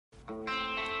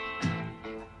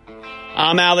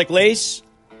I'm Alec Lace.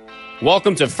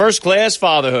 Welcome to First Class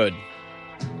Fatherhood.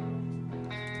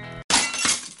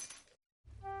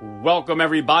 Welcome,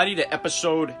 everybody, to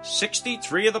episode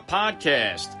 63 of the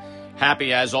podcast.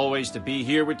 Happy, as always, to be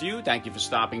here with you. Thank you for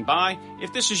stopping by.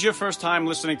 If this is your first time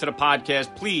listening to the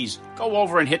podcast, please go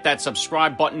over and hit that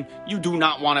subscribe button. You do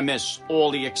not want to miss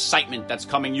all the excitement that's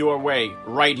coming your way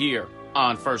right here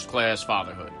on First Class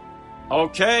Fatherhood.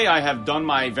 Okay, I have done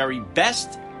my very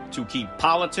best to keep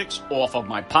politics off of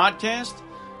my podcast.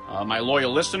 My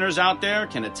loyal listeners out there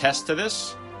can attest to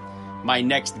this. My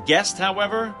next guest,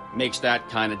 however, makes that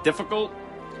kind of difficult.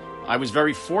 I was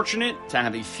very fortunate to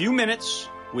have a few minutes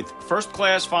with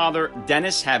first-class father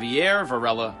Dennis Javier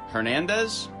Varela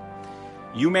Hernandez.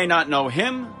 You may not know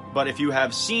him, but if you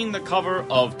have seen the cover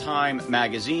of Time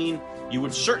magazine, you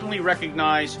would certainly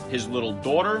recognize his little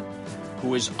daughter,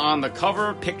 who is on the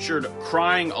cover pictured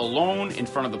crying alone in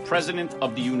front of the President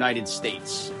of the United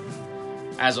States.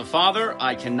 As a father,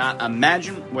 I cannot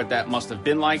imagine what that must have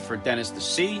been like for Dennis to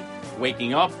see,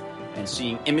 waking up and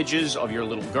seeing images of your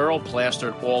little girl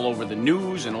plastered all over the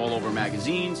news and all over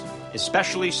magazines,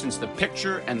 especially since the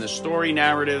picture and the story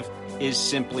narrative is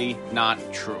simply not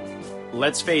true.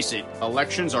 Let's face it,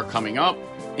 elections are coming up.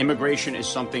 Immigration is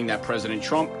something that President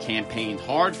Trump campaigned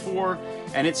hard for,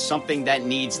 and it's something that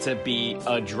needs to be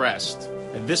addressed.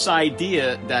 This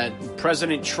idea that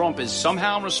President Trump is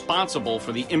somehow responsible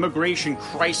for the immigration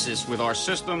crisis with our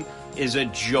system is a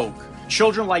joke.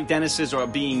 Children like Dennis's are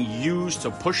being used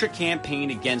to push a campaign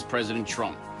against President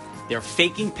Trump. They're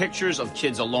faking pictures of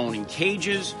kids alone in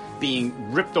cages,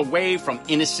 being ripped away from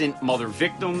innocent mother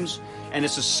victims, and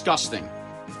it's disgusting.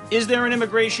 Is there an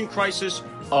immigration crisis?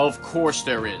 Of course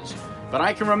there is. But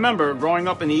I can remember growing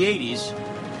up in the 80s,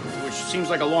 which seems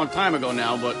like a long time ago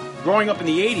now, but growing up in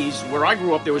the 80s, where I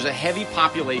grew up, there was a heavy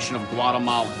population of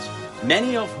Guatemalans,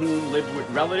 many of whom lived with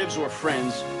relatives or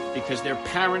friends because their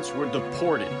parents were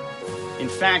deported. In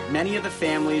fact, many of the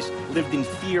families lived in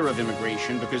fear of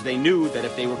immigration because they knew that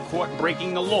if they were caught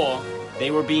breaking the law,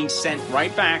 they were being sent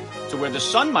right back to where the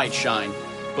sun might shine,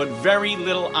 but very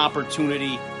little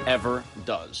opportunity ever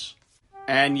does.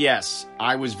 And yes,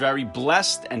 I was very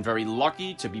blessed and very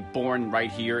lucky to be born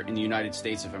right here in the United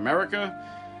States of America.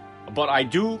 But I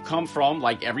do come from,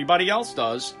 like everybody else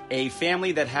does, a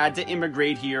family that had to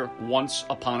immigrate here once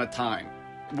upon a time.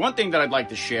 One thing that I'd like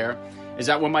to share is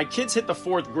that when my kids hit the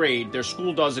 4th grade, their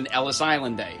school does an Ellis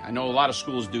Island Day. I know a lot of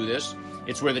schools do this.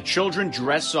 It's where the children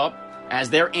dress up as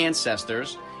their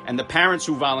ancestors, and the parents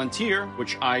who volunteer,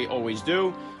 which I always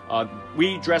do,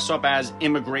 we dress up as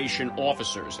immigration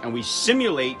officers, and we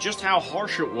simulate just how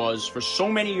harsh it was for so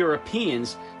many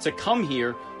Europeans to come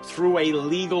here through a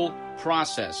legal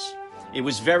process. It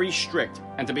was very strict,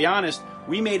 and to be honest,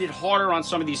 we made it harder on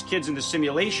some of these kids in the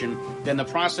simulation than the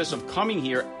process of coming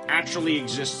here actually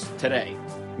exists today.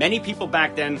 Many people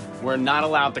back then were not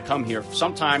allowed to come here,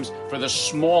 sometimes for the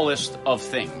smallest of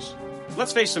things.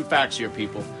 Let's face some facts here,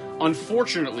 people.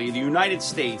 Unfortunately, the United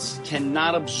States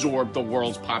cannot absorb the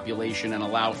world's population and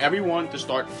allow everyone to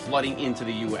start flooding into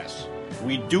the U.S.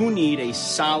 We do need a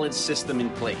solid system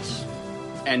in place.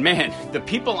 And man, the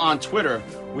people on Twitter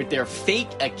with their fake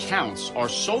accounts are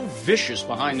so vicious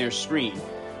behind their screen.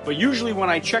 But usually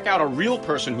when I check out a real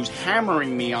person who's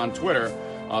hammering me on Twitter,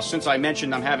 since I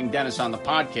mentioned I'm having Dennis on the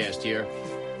podcast here,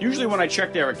 usually when I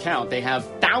check their account, they have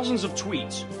thousands of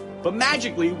tweets. But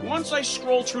magically, once I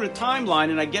scroll through the timeline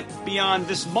and I get beyond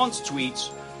this month's tweets,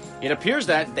 it appears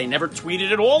that they never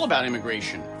tweeted at all about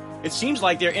immigration. It seems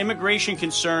like their immigration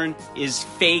concern is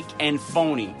fake and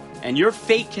phony, and your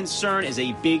fake concern is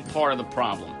a big part of the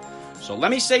problem. So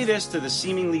let me say this to the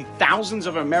seemingly thousands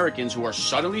of Americans who are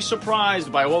suddenly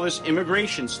surprised by all this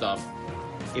immigration stuff.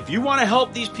 If you want to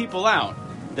help these people out,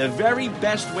 the very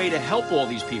best way to help all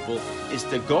these people is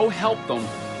to go help them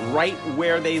right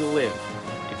where they live.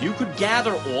 If you could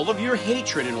gather all of your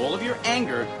hatred and all of your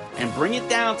anger and bring it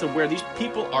down to where these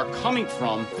people are coming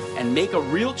from and make a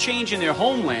real change in their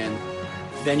homeland,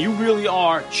 then you really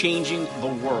are changing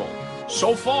the world.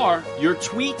 So far, your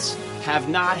tweets have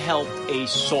not helped a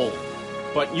soul.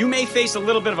 But you may face a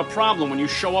little bit of a problem when you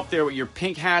show up there with your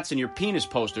pink hats and your penis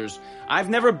posters. I've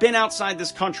never been outside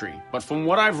this country, but from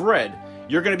what I've read,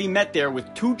 you're going to be met there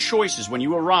with 2 choices when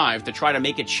you arrive to try to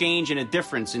make a change and a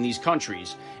difference in these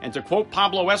countries. And to quote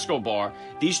Pablo Escobar,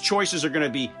 these choices are going to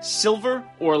be silver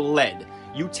or lead.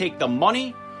 You take the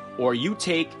money or you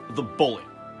take the bullet.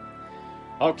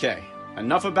 Okay,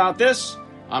 enough about this.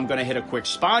 I'm going to hit a quick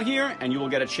spot here, and you will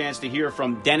get a chance to hear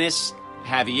from Dennis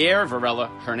Javier Varela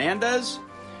Hernandez,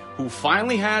 who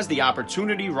finally has the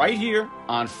opportunity right here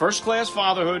on First Class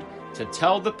Fatherhood to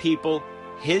tell the people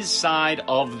his side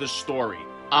of the story.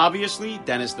 Obviously,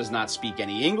 Dennis does not speak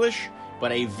any English,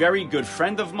 but a very good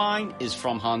friend of mine is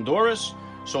from Honduras,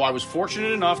 so I was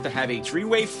fortunate enough to have a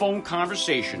three-way phone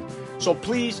conversation. So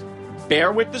please,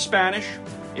 bear with the Spanish.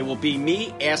 It will be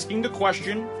me asking the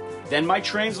question, then my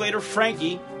translator,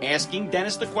 Frankie, asking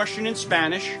Dennis the question in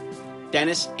Spanish,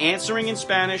 Dennis answering in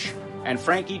Spanish, and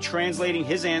Frankie translating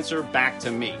his answer back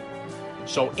to me.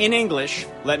 So in English,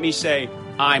 let me say,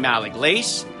 I'm Alec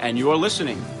Lace, and you're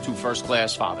listening to First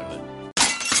Class Fatherhood.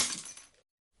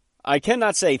 I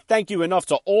cannot say thank you enough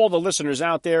to all the listeners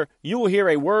out there. You will hear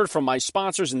a word from my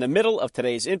sponsors in the middle of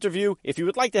today's interview. If you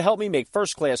would like to help me make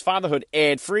First Class Fatherhood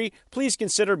ad-free, please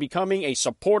consider becoming a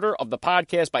supporter of the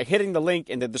podcast by hitting the link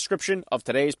in the description of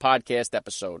today's podcast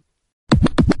episode.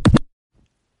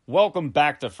 Welcome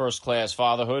back to First Class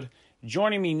Fatherhood.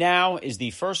 Joining me now is the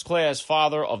first-class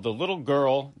father of the little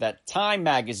girl that Time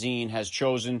magazine has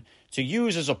chosen to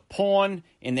use as a pawn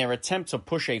in their attempt to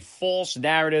push a false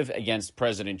narrative against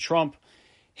President Trump.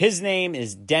 His name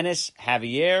is Dennis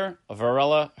Javier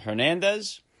Varela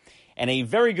Hernandez, and a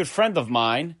very good friend of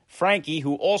mine, Frankie,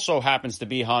 who also happens to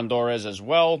be Honduras as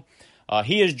well.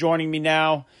 He is joining me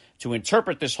now to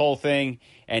interpret this whole thing,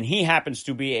 and he happens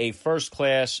to be a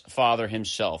first-class father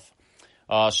himself.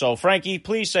 So, Frankie,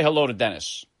 please say hello to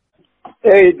Dennis.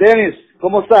 Hey, Dennis,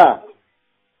 ¿cómo está?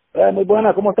 Muy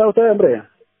buena, ¿cómo está usted, hombre?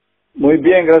 Muy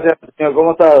bien, gracias, señor.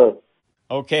 ¿Cómo está?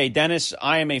 Okay, Dennis,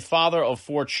 I am a father of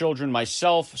 4 children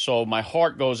myself, so my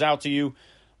heart goes out to you.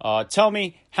 Tell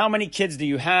me, how many kids do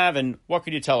you have, and what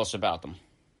could you tell us about them?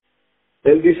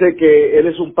 Él dice que él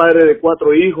es un padre de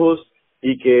 4 hijos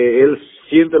y que él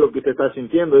siente lo que usted está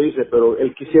sintiendo, dice, pero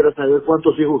él quisiera saber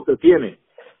cuántos hijos usted tiene.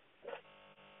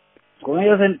 Con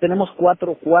ellos tenemos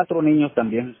cuatro niños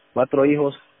también, 4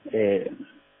 hijos. El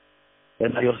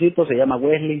mayorcito se llama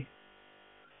Wesley,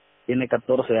 tiene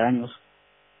 14 años.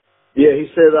 Yeah, he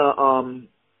said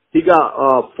he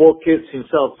got 4 kids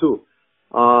himself too.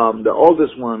 The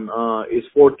oldest one is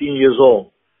 14 years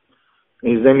old.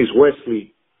 His name is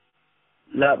Wesley.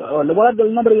 Le voy a dar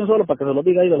el nombre de un solo para que se lo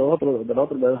diga ahí de los otros,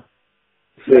 ¿verdad?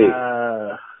 Sí.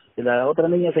 La otra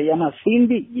niña se llama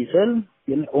Cindy Giselle,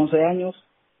 tiene 11 años.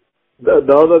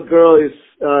 The other girl is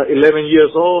 11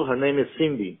 years old. Her name is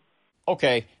Cindy.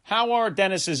 Okay, how are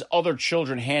Dennis's other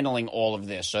children handling all of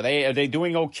this? Are they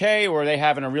doing okay, or are they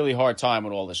having a really hard time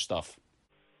with all this stuff?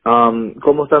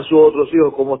 ¿Cómo están sus otros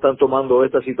hijos? ¿Cómo están tomando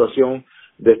esta situación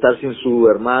de estar sin su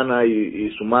hermana y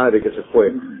su madre que se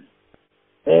fue?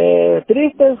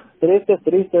 Tristes.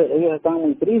 Ellos están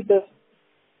muy tristes.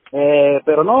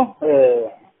 Pero no,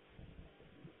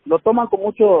 lo toman con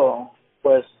mucho,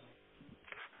 pues,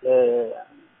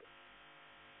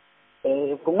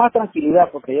 con más tranquilidad,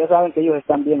 porque ya saben que ellos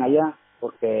están bien allá,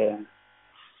 porque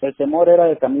el temor era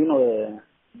el camino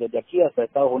desde aquí hasta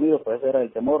Estados Unidos, pues ese era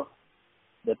el temor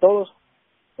de todos,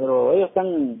 pero ellos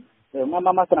están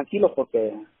más tranquilos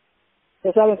porque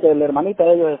ya saben que la hermanita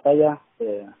de ellos está allá,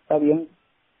 está bien,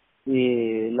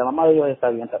 y la mamá de ellos está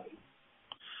bien también.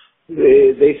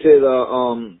 They said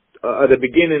at the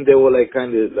beginning they were like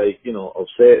kind of like, you know,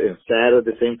 upset and sad at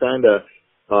the same time that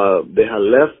they had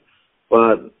left,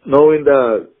 but knowing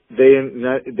that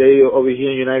they over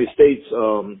here in the United States,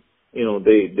 you know,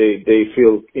 they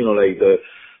feel, you know, like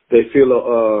they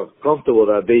feel comfortable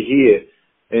that they're here,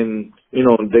 and you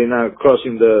know they're not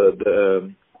crossing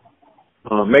the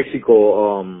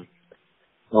Mexico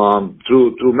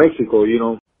through Mexico, you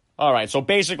know. All right, so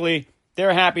basically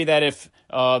they're happy that if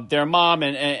their mom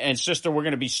and sister were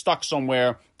going to be stuck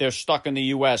somewhere, they're stuck in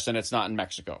the U.S. and it's not in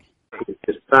Mexico.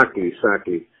 Exactly.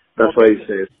 That's what he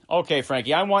says. Okay,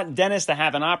 Frankie, I want Dennis to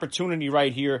have an opportunity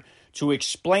right here to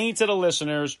explain to the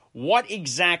listeners what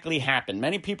exactly happened.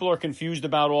 Many people are confused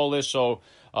about all this, so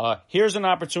here's an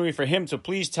opportunity for him to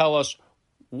please tell us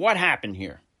what happened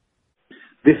here.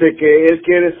 Dice que él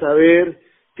quiere saber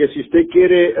que si usted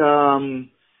quiere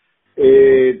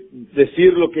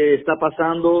decir lo que está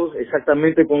pasando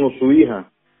exactamente con su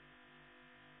hija.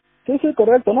 Sí,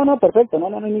 correcto. No, perfecto. No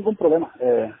hay ningún problema.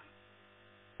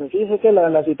 Pues sí, sé que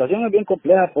la situación es bien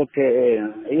compleja porque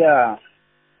ella,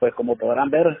 pues como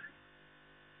podrán ver,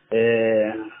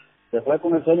 se fue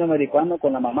con el sueño americano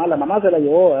con la mamá. La mamá se la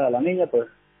llevó a la niña, pues.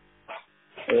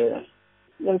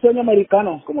 El sueño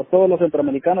americano, como todos los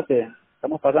centroamericanos que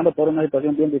estamos pasando por una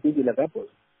situación bien difícil acá, pues.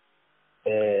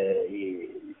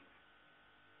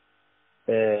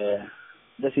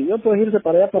 Decidió pues irse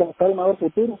para allá para buscar un mejor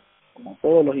futuro, como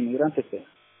todos los inmigrantes que.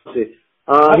 Sí.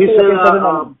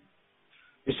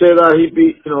 He said he'd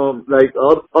be, you know, like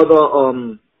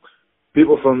other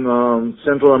people from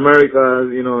Central America,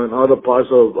 you know, and other parts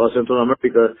of Central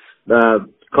America that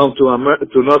come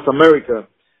to North America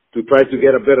to try to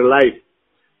get a better life.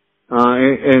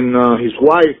 and his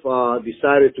wife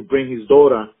decided to bring his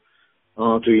daughter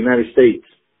to the United States.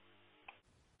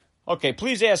 Okay,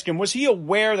 please ask him, was he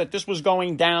aware that this was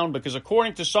going down? Because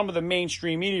according to some of the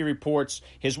mainstream media reports,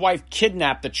 his wife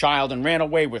kidnapped the child and ran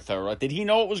away with her. Did he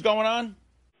know what was going on?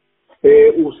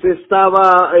 ¿Usted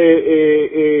estaba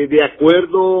de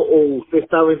acuerdo o usted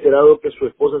estaba enterado que su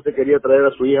esposa se quería traer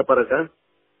a su hija para acá?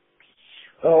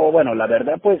 Oh, bueno, la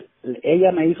verdad, pues,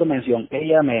 ella me hizo mención,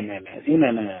 ella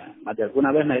más de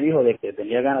alguna vez me dijo de que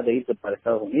tenía ganas de irse para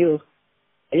Estados Unidos.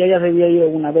 Ella ya se había ido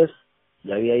una vez,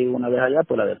 allá,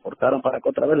 pues la deportaron para acá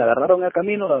otra vez, la agarraron en el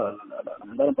camino, la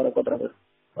mandaron para acá otra vez,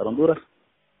 para Honduras.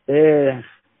 Me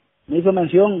hizo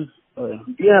mención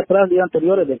días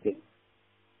anteriores de que,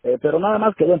 pero nada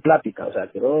más quedó en plática, o sea,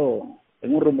 quedó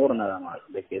en un rumor nada más,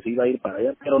 de que se iba a ir para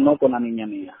allá, pero no con la niña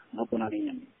mía.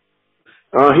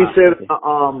 He said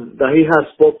that he has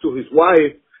spoke to his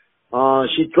wife.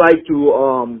 She tried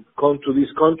to come to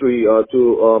this country,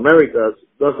 to America,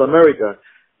 North America,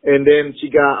 and then she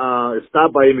got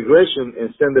stopped by immigration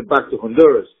and sent it back to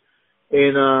Honduras.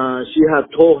 And she had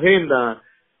told him that,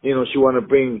 she wanted to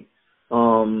bring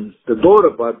the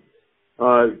daughter, but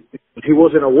he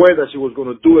wasn't aware that she was going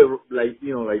to do it like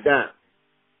that.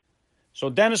 So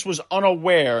Dennis was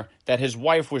unaware that his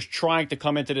wife was trying to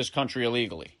come into this country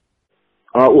illegally.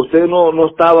 Usted no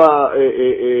estaba,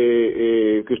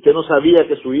 que usted no sabía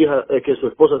que su hija, que su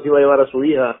esposa se iba a llevar a su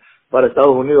hija para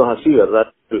Estados Unidos así,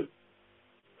 ¿verdad?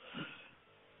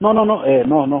 No.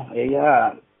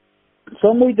 Ella,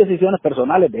 son muy decisiones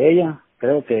personales de ella.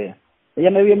 Creo que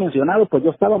ella me había mencionado, pues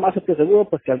yo estaba más que seguro,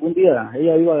 pues que algún día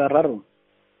ella iba a agarrar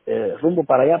rumbo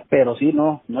para allá, pero sí,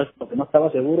 no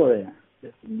estaba seguro de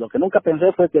lo que nunca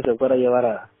pensé fue que se fuera a llevar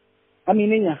a mi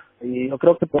niña, y yo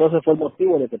creo que por eso fue el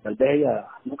motivo de que tal vez ella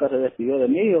nunca se despidió de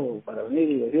mí o para venir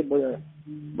y decir voy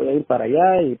a ir para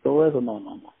allá y todo eso, no.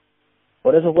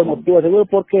 Por eso fue el motivo seguro,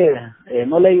 porque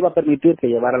no le iba a permitir que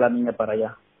llevara a la niña para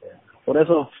allá. Por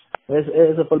eso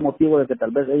ese fue el motivo de que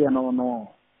tal vez ella no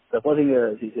se fue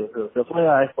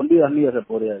a escondidas mías, se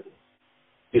podría decir.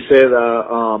 He said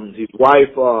his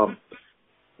wife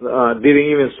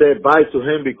didn't even say bye to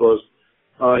him because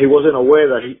he wasn't aware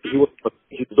that he was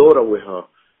his daughter with her,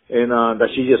 and that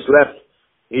she just left.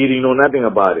 He didn't know nothing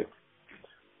about it.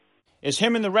 Is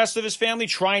him and the rest of his family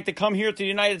trying to come here to the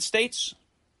United States?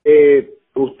 Él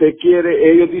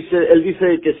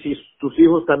dice que si tus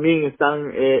hijos también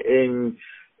están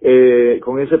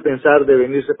con ese pensar de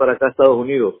venirse para acá a Estados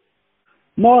Unidos.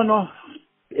 No.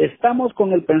 Estamos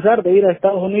con el pensar de ir a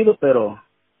Estados Unidos, pero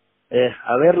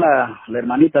a ver la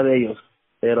hermanita de ellos.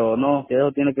 Pero no, que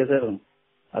eso tiene que ser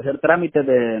hacer trámites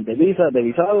de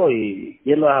visado y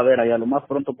irlos a ver allá lo más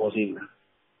pronto posible.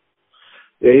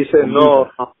 He said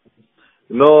no,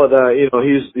 that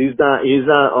he's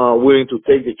not willing to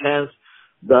take the chance.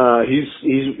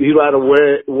 He'd rather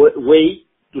wait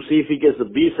to see if he gets a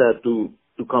visa to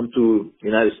come to the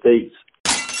United States.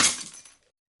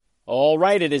 All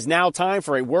right, it is now time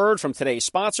for a word from today's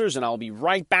sponsors, and I'll be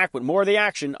right back with more of the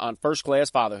action on First Class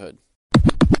Fatherhood.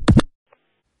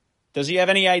 Does he have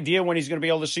any idea when he's going to be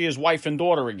able to see his wife and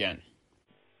daughter again?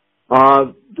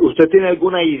 ¿Usted tiene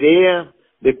alguna idea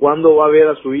de cuándo va a ver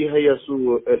a su hija y a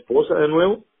su esposa de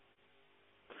nuevo?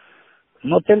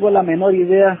 No tengo la menor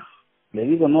idea. Le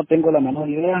digo, no tengo la menor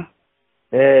idea.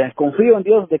 Confío en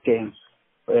Dios de que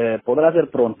podrá ser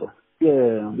pronto.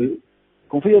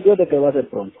 Confío en Dios de que va a ser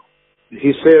pronto.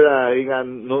 He said he got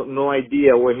no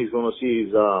idea when he's going to see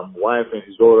his wife and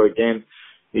his daughter again.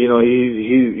 He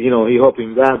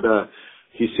hoping that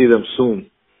he see them soon.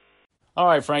 All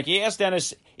right, Frankie, ask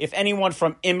Dennis if anyone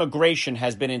from immigration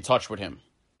has been in touch with him.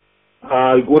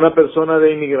 ¿Alguna persona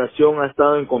de inmigración ha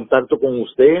estado en contacto con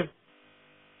usted?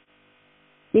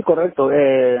 Sí, correcto.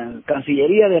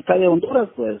 Cancillería de acá de Honduras,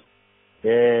 pues,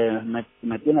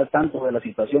 me tiene al tanto de la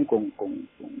situación con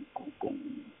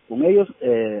ellos.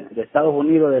 De Estados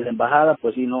Unidos, de la embajada,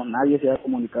 pues sí, no, nadie se ha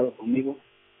comunicado conmigo.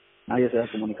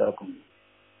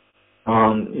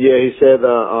 Yeah, he said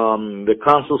the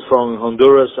consuls from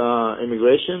Honduras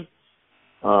immigration,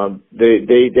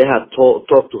 they have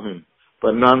talked to him,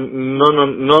 but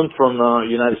none from the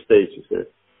United States, he said.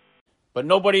 But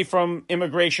nobody from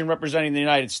immigration representing the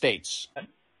United States?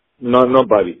 No,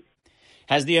 nobody.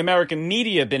 Has the American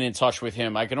media been in touch with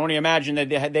him? I can only imagine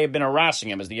that they've been harassing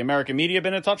him. Has the American media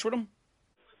been in touch with him?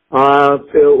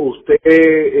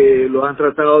 ¿Usted lo han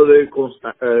tratado de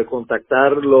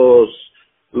contactar los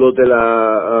de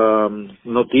la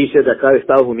noticias de acá de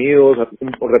Estados Unidos,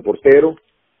 algún reportero?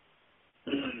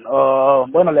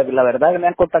 Bueno, la verdad que me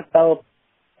han contactado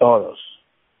todos.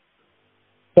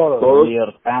 ¿Todos? New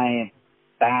York Times,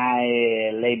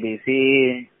 el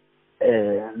ABC,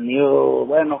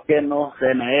 Bueno, que no,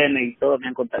 CNN y todos me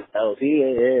han contactado, sí,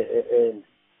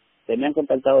 se me han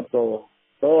contactado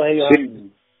todos ellos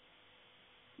Sí.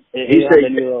 ellos han Dice,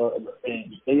 venido,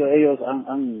 ellos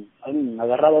han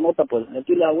agarrado nota, pues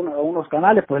aquí a unos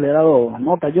canales pues le he dado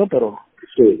nota yo, pero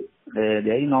sí.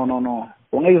 de ahí no,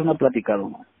 con ellos no he platicado,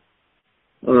 no.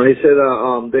 He said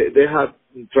they have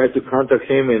tried to contact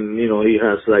him, and he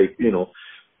has like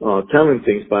telling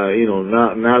things, but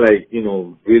not like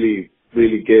really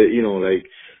get like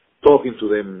talking to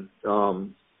them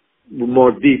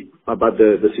more deep about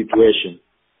the situation.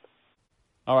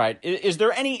 All right. Is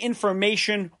there any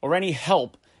information or any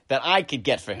help that I could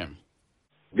get for him?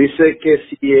 Dice que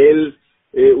si él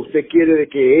usted quiere de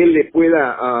que él le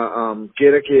pueda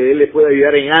quiera que él le pueda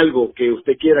ayudar en algo, que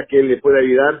usted quiera que él le pueda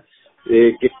ayudar,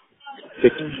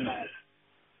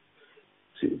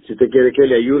 si usted quiere que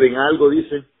le ayude en algo,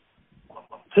 dice.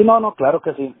 Sí, no, claro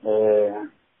que sí.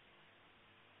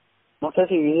 No sé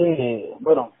si,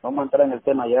 bueno, vamos a entrar en el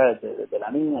tema ya de la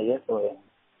niña y eso.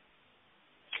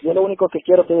 Yo lo único que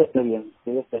quiero es que ella esté bien,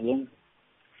 que ella esté bien.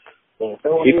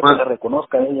 Tengo que la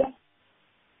reconozca a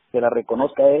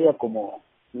ella, como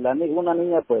una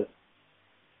niña, pues,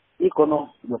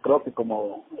 ícono. Yo creo que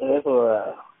como eso,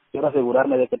 quiero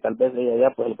asegurarme de que tal vez ella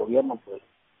ya, pues, el gobierno, pues,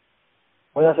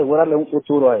 voy a asegurarle un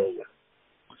futuro a ella.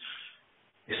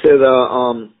 He said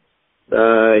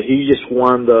he just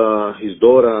want his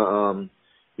daughter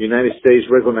United States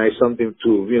recognize something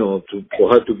to for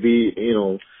her to be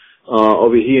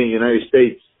over here in United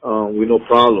States with no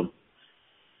problem.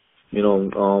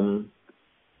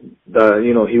 That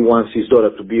he wants his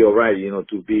daughter to be all right,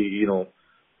 to be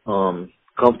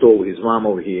comfortable with his mom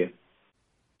over here.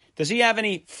 Does he have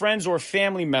any friends or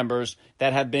family members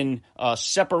that have been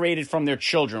separated from their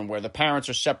children, where the parents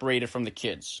are separated from the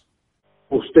kids?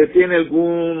 ¿Usted tiene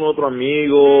algún otro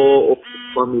amigo o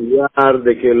familiar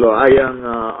de que lo hayan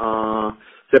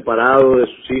separado de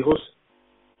sus hijos?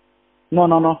 No,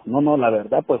 la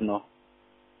verdad, pues no.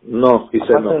 No, he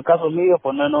said no. Aparte del caso mío,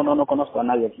 pues no conozco a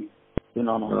nadie aquí. Sí,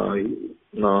 no.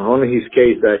 No, only his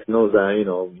case that knows that,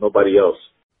 nobody else.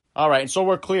 All right, so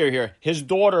we're clear here. His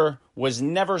daughter was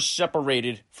never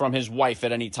separated from his wife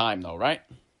at any time, though, right?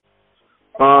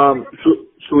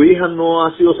 Su hija no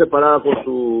ha sido separada con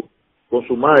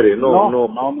su madre, no.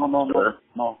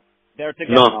 No. They're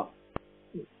together. No.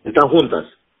 Están juntas.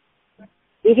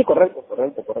 Sí, correcto.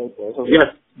 Eso sí.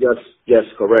 Yes,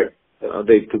 correct.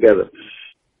 They together.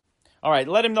 All right,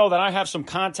 let him know that I have some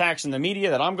contacts in the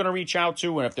media that I'm going to reach out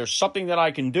to, and if there's something that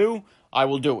I can do, I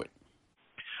will do it.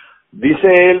 Dice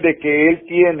él de que él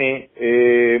tiene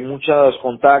muchos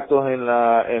contactos en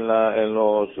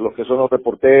los que son los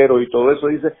reporteros y todo eso.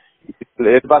 Dice,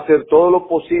 él va a hacer todo lo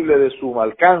posible de su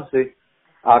alcance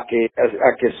a que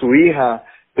su hija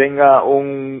tenga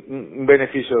un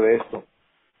beneficio de esto.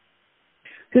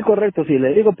 Sí, correcto, sí,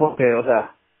 le digo porque, o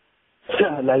sea,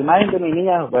 la imagen de mi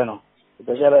niña, bueno,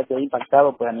 usted ya ve que ha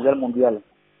impactado pues a nivel mundial,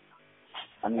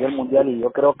 y yo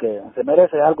creo que se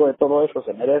merece algo de todo esto,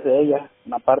 se merece ella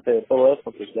una parte de todo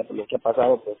esto, que ya lo que ha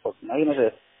pasado, pues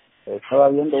imagínese, estaba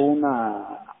viendo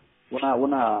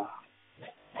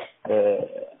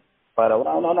para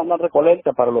una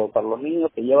recolecta para los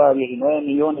niños que lleva 19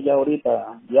 millones ya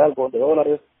ahorita y algo de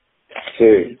dólares. Sí.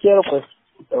 Y quiero pues,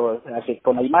 o sea, que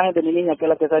con la imagen de mi niña, que es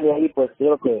la que sale ahí, pues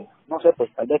quiero que, no sé,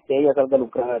 pues tal vez que ella salga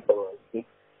lucrada de todo eso, ¿sí?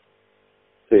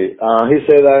 Sí. He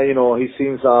said that, he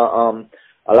sees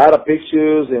a lot of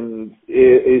pictures and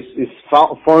it's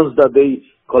funds that they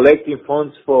collecting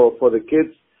funds for the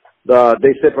kids that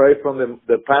they separate from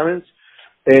the parents.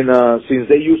 And since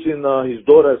they're using his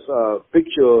daughter's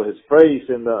picture, his face,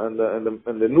 and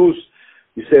the news,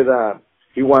 he said that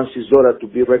he wants his daughter to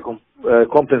be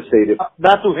compensated.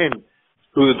 Not to him,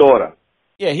 to the daughter.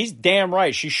 Yeah, he's damn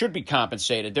right. She should be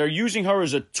compensated. They're using her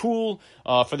as a tool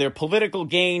for their political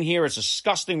gain here. It's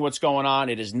disgusting what's going on.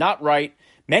 It is not right.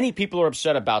 Many people are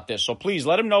upset about this. So please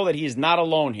let him know that he is not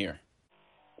alone here.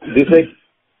 Dice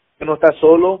que no está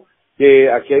solo, que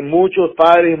aquí hay muchos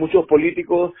padres y muchos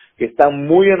políticos que están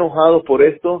muy enojados por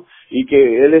esto y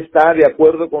que él está de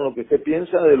acuerdo con lo que usted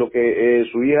piensa de lo que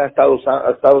su hija ha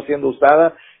estado siendo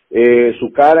usada,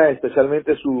 su cara,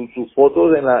 especialmente sus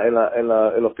fotos en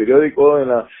los periódicos,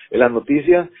 en las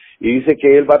noticias, y dice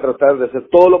que él va a tratar de hacer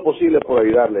todo lo posible por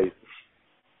ayudarle.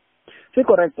 Sí,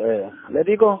 correcto. Le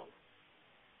digo,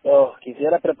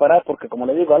 quisiera preparar, porque como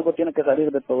le digo, algo tiene que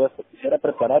salir de todo esto. Quisiera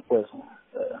preparar, pues,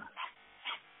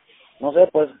 no sé,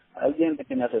 pues, alguien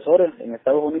que me asesore en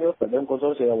Estados Unidos, pues, de un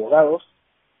consorcio de abogados,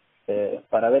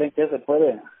 para ver en qué se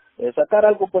puede sacar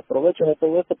algo, pues, provecho de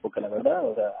todo esto, porque la verdad,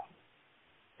 o sea,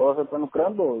 todos se están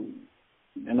lucrando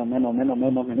y menos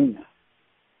mi niña.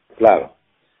 Claro.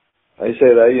 I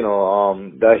said that,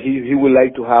 that he would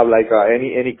like to have like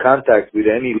any contact with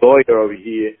any lawyer over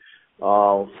here,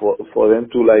 for them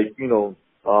to like,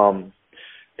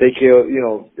 take care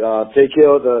of, take care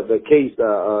of the case,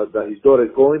 that his daughter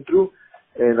is going through,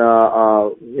 and,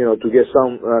 to get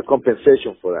some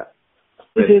compensation for that.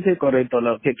 Sí, correcto.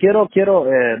 Lo que quiero,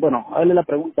 bueno, hazle la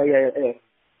pregunta.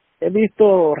 He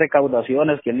visto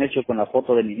recaudaciones que han hecho con la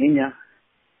foto de mi niña.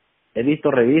 He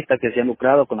visto revistas que se han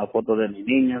lucrado con la foto de mis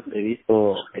niñas. He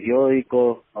visto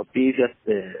periódicos, noticias,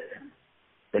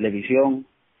 televisión.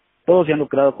 Todos se han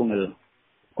lucrado con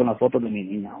la foto de mi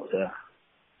niña. O sea,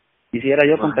 quisiera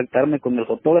yo contactarme con el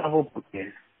fotógrafo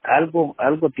porque algo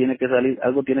tiene que salir,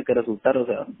 algo tiene que resultar. O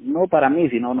sea, no para mí,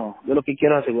 sino no. Yo lo que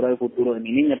quiero es asegurar el futuro de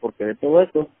mi niña, porque de todo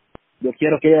esto yo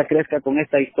quiero que ella crezca con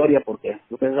esta historia, porque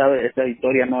usted sabe, esta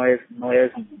historia no es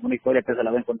una historia que se la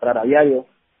va a encontrar a diario.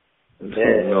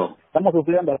 No. Estamos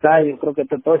sufriendo acá, y yo creo que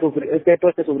todo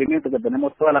este sufrimiento que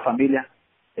tenemos toda la familia,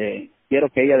 quiero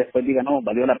que ella después diga, no,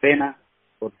 valió la pena,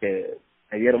 porque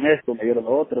me dieron esto, me dieron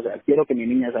lo otro. O sea, quiero que mi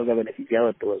niña salga beneficiada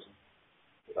de todo eso.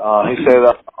 He said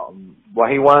what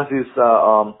he wants is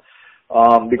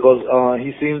because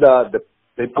he's seen that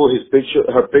they put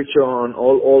her picture on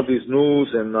all these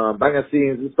news and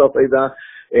magazines and stuff like that,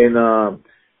 and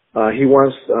he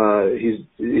wants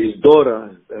his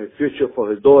daughter, future for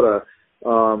his daughter,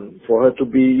 for her to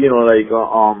be,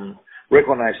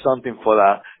 recognize something for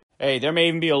that. Hey, there may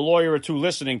even be a lawyer or two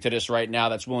listening to this right now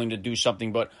that's willing to do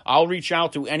something, but I'll reach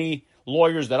out to any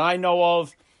lawyers that I know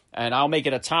of, and I'll make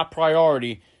it a top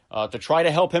priority to try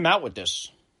to help him out with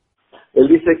this. Él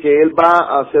dice que él va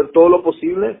a hacer todo lo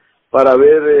posible para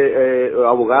ver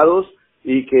abogados,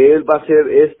 y que él va a hacer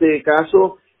este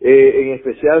caso en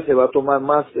especial, se va a tomar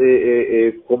más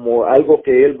como algo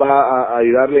que él va a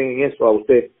ayudarle en eso a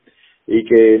usted, y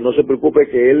que no se preocupe,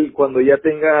 que él cuando ya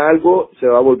tenga algo se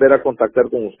va a volver a contactar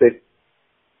con usted.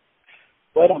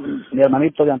 Bueno, mi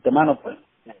hermanito de antemano, pues.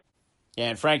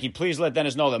 And Frankie, please let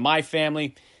Dennis know that my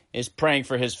family is praying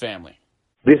for his family.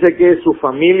 Dice que su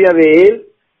familia de él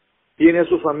tiene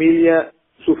su familia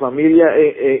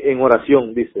en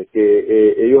oración. Dice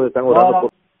que ellos están orando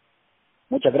por.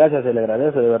 Muchas gracias, se le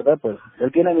agradece, de verdad. Pues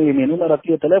él tiene mi número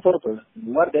aquí de teléfono, pues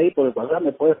guarde ahí por el WhatsApp,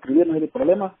 me puede escribir, no hay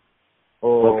problema.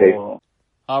 Okay.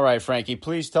 All right, Frankie,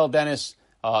 please tell Dennis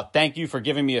thank you for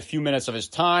giving me a few minutes of his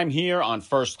time here on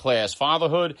First Class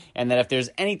Fatherhood, and that if there's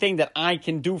anything that I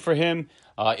can do for him,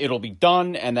 it'll be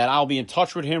done, and that I'll be in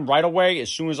touch with him right away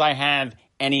as soon as I have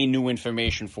any new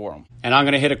information for him. And I'm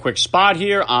going to hit a quick spot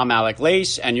here. I'm Alec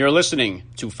Lace, and you're listening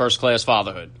to First Class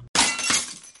Fatherhood.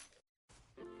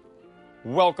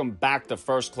 Welcome back to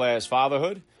First Class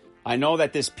Fatherhood. I know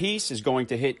that this piece is going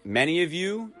to hit many of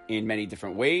you in many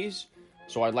different ways,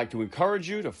 so I'd like to encourage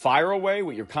you to fire away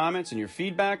with your comments and your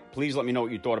feedback. Please let me know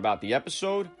what you thought about the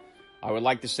episode. I would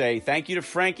like to say thank you to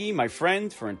Frankie, my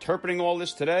friend, for interpreting all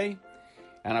this today.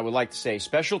 And I would like to say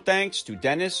special thanks to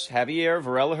Dennis Javier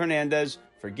Varela Hernandez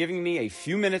for giving me a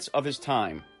few minutes of his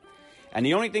time. And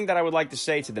the only thing that I would like to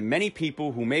say to the many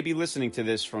people who may be listening to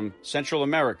this from Central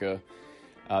America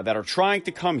that are trying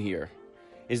to come here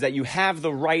is that you have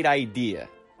the right idea.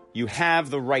 You have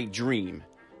the right dream.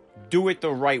 Do it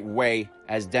the right way,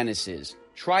 as Dennis is.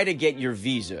 Try to get your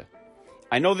visa.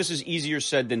 I know this is easier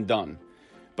said than done,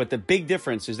 but the big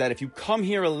difference is that if you come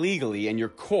here illegally and you're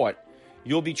caught,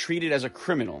 you'll be treated as a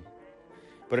criminal.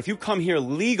 But if you come here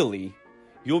legally,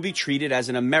 you'll be treated as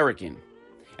an American.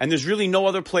 And there's really no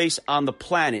other place on the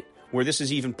planet where this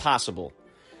is even possible.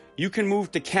 You can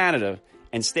move to Canada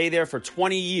and stay there for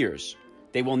 20 years.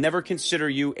 They will never consider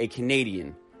you a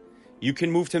Canadian. You can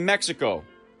move to Mexico,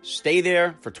 stay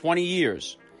there for 20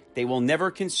 years. They will never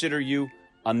consider you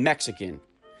a Mexican.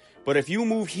 But if you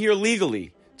move here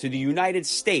legally to the United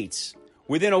States,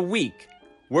 within a week,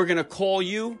 we're going to call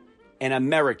you an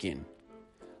American.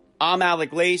 I'm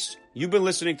Alec Lace. You've been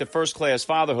listening to First Class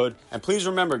Fatherhood. And please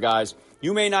remember, guys,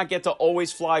 you may not get to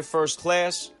always fly first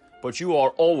class, but you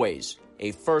are always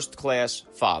a first-class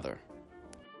father.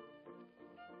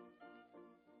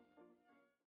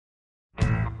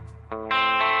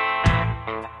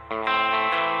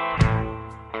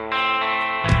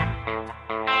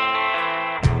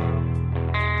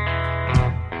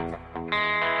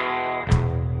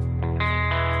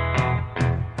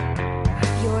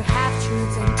 Your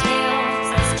half-truths and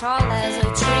tales as tall as a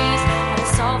trees, had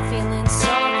us all feeling so